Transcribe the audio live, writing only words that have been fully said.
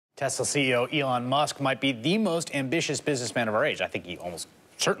Tesla CEO Elon Musk might be the most ambitious businessman of our age. I think he almost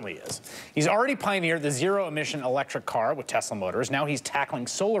certainly is. He's already pioneered the zero-emission electric car with Tesla Motors. Now he's tackling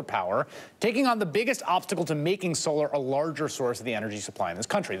solar power, taking on the biggest obstacle to making solar a larger source of the energy supply in this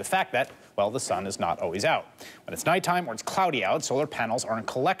country, the fact that, well, the sun is not always out. When it's nighttime or it's cloudy out, solar panels aren't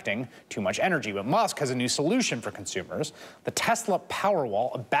collecting too much energy. But Musk has a new solution for consumers, the Tesla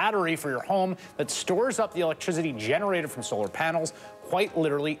Powerwall, a battery for your home that stores up the electricity generated from solar panels, quite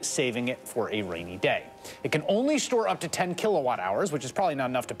literally saving it for a rainy day. It can only store up to 10 kilowatt hours, which is probably not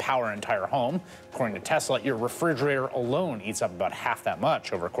enough to power an entire home. According to Tesla, your refrigerator alone eats up about half that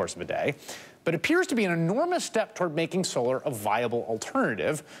much over the course of a day. But it appears to be an enormous step toward making solar a viable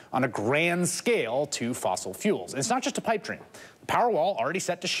alternative on a grand scale to fossil fuels. And it's not just a pipe dream. The Powerwall already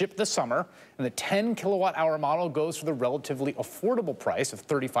set to ship this summer, and the 10 kilowatt hour model goes for the relatively affordable price of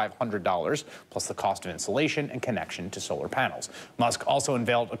 $3,500, plus the cost of installation and connection to solar panels. Musk also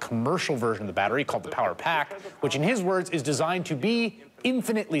unveiled a commercial version of the battery called the Power Pack, which in his words is designed to be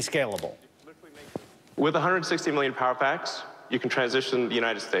infinitely scalable. With 160 million Power Packs, you can transition the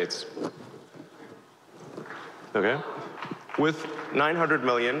United States. Okay? With 900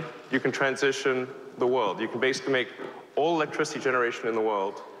 million, you can transition the world. You can basically make all electricity generation in the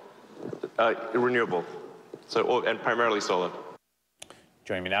world renewable, and primarily solar.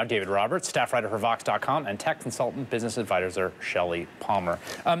 Joining me now, David Roberts, staff writer for Vox.com, and tech consultant, business advisor Shelly Palmer.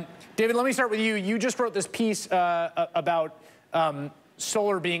 David, let me start with you. You just wrote this piece about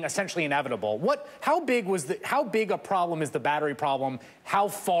solar being essentially inevitable. How big a problem is the battery problem? How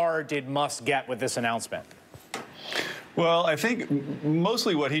far did Musk get with this announcement? Well, I think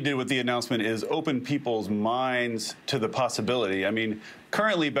mostly what he did with the announcement is open people's minds to the possibility. I mean,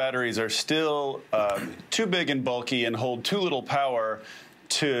 currently batteries are still too big and bulky and hold too little power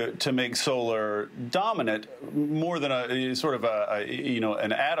to make solar dominant, more than a sort of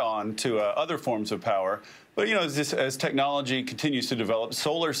an add-on to other forms of power. But as technology continues to develop,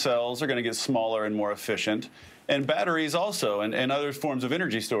 solar cells are going to get smaller and more efficient. And batteries also, and other forms of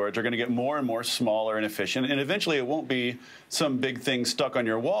energy storage are going to get more and more smaller and efficient. And eventually it won't be some big thing stuck on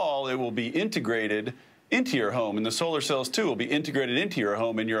your wall. It will be integrated into your home. And the solar cells, too, will be integrated into your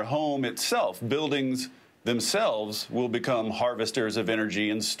home. And your home itself, buildings themselves, will become harvesters of energy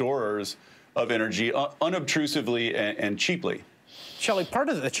and storers of energy unobtrusively and cheaply. Shelly, part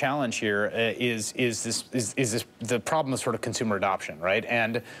of the challenge here is the problem of sort of consumer adoption, right?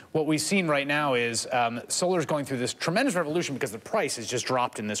 And what we've seen right now is solar is going through this tremendous revolution because the price has just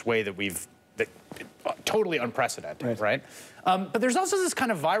dropped in this way that totally unprecedented, right? But there's also this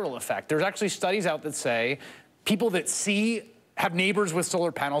kind of viral effect. There's actually studies out that say people that have neighbors with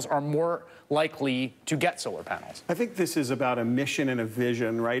solar panels are more likely to get solar panels. I think this is about a mission and a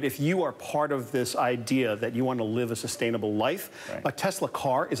vision, right? If you are part of this idea that you want to live a sustainable life, right, a Tesla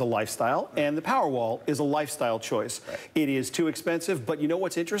car is a lifestyle, and the Powerwall is a lifestyle choice. Right. It is too expensive, but you know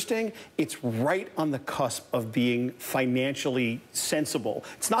what's interesting? It's right on the cusp of being financially sensible.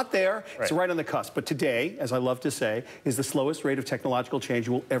 It's not there, it's right on the cusp. But today, as I love to say, is the slowest rate of technological change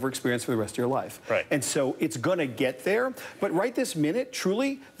you will ever experience for the rest of your life. Right. And so it's going to get there, but right this minute,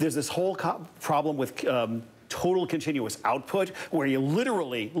 truly, there's this whole problem with total continuous output where you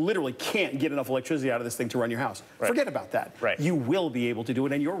literally can't get enough electricity out of this thing to run your house. Right. Forget about that. Right. You will be able to do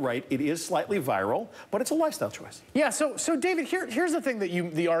it, and you're right, it is slightly viral, but it's a lifestyle choice. Yeah, so David, here's the thing that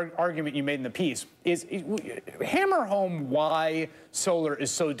the argument you made in the piece is hammer home why solar is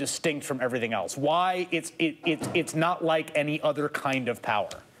so distinct from everything else, why it's not like any other kind of power.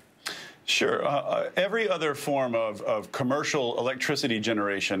 Sure. Every other form of commercial electricity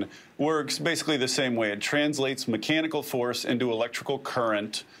generation works basically the same way. It translates mechanical force into electrical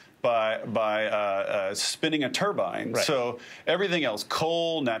current by spinning a turbine. Right. So everything else,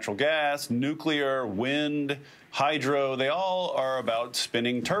 coal, natural gas, nuclear, wind, hydro, they all are about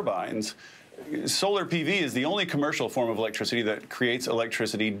spinning turbines. Solar PV is the only commercial form of electricity that creates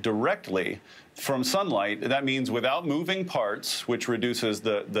electricity directly from sunlight. That means without moving parts, which reduces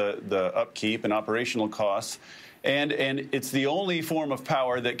the upkeep and operational costs. And it's the only form of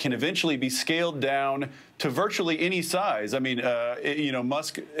power that can eventually be scaled down to virtually any size. I mean,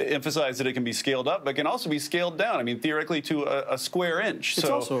 Musk emphasized that it can be scaled up, but can also be scaled down. I mean, theoretically to a square inch.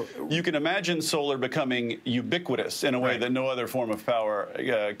 So you can imagine solar becoming ubiquitous in a way that no other form of power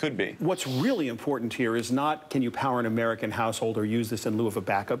could be. What's really important here is not can you power an American household or use this in lieu of a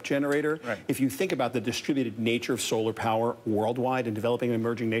backup generator. Right. If you think about the distributed nature of solar power worldwide in developing and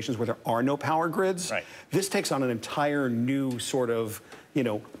emerging nations where there are no power grids, this takes on an entire new sort of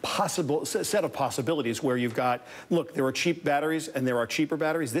possible set of possibilities where you've got, look, there are cheap batteries and there are cheaper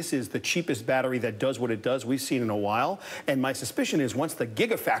batteries. This is the cheapest battery that does what it does we've seen in a while. And my suspicion is once the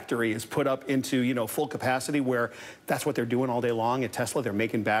gigafactory is put up into, full capacity where that's what they're doing all day long at Tesla, they're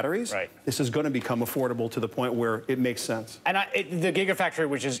making batteries, right. This is going to become affordable to the point where it makes sense. And the gigafactory,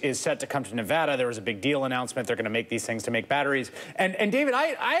 which is set to come to Nevada, there was a big deal announcement. They're going to make these things to make batteries. And David,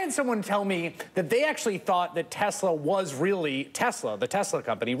 I had someone tell me that they actually thought that Tesla was really, the Tesla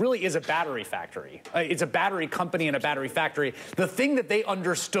company, really is a battery factory. It's a battery company and a battery factory. The thing that they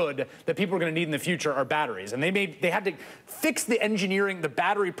understood that people are going to need in the future are batteries. And they had to fix the engineering, the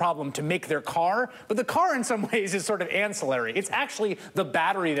battery problem to make their car. But the car, in some ways, is sort of ancillary. It's actually the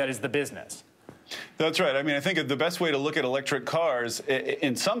battery that is the business. That's right. I mean, I think the best way to look at electric cars,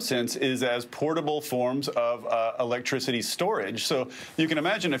 in some sense, is as portable forms of electricity storage. So you can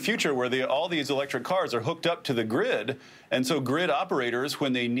imagine a future where all these electric cars are hooked up to the grid, and so grid operators,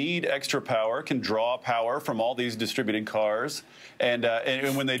 when they need extra power, can draw power from all these distributed cars, and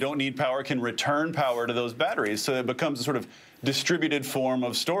when they don't need power, can return power to those batteries. So it becomes a sort of distributed form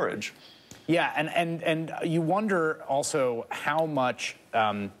of storage. Yeah, and you wonder also how much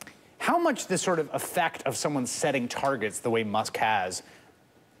this sort of effect of someone setting targets the way Musk has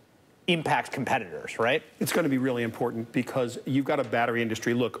impacts competitors, right? It's going to be really important because you've got a battery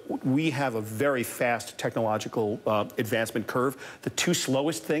industry. Look, we have a very fast technological advancement curve. The two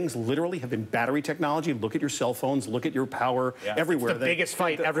slowest things literally have been battery technology. Look at your cell phones, look at your power everywhere. It's the biggest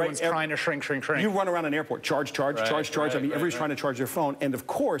fight. Everyone's trying to shrink. You run around an airport, charge. I mean, everybody's trying to charge their phone. And of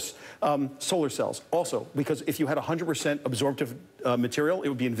course, solar cells also, because if you had 100% absorptive material, it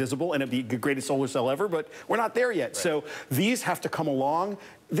would be invisible and it'd be the greatest solar cell ever, but we're not there yet. Right. So these have to come along.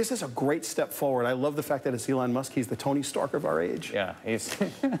 This is a great step forward. I love the fact that it's Elon Musk. He's the Tony Stark of our age. Yeah,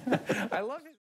 I love it.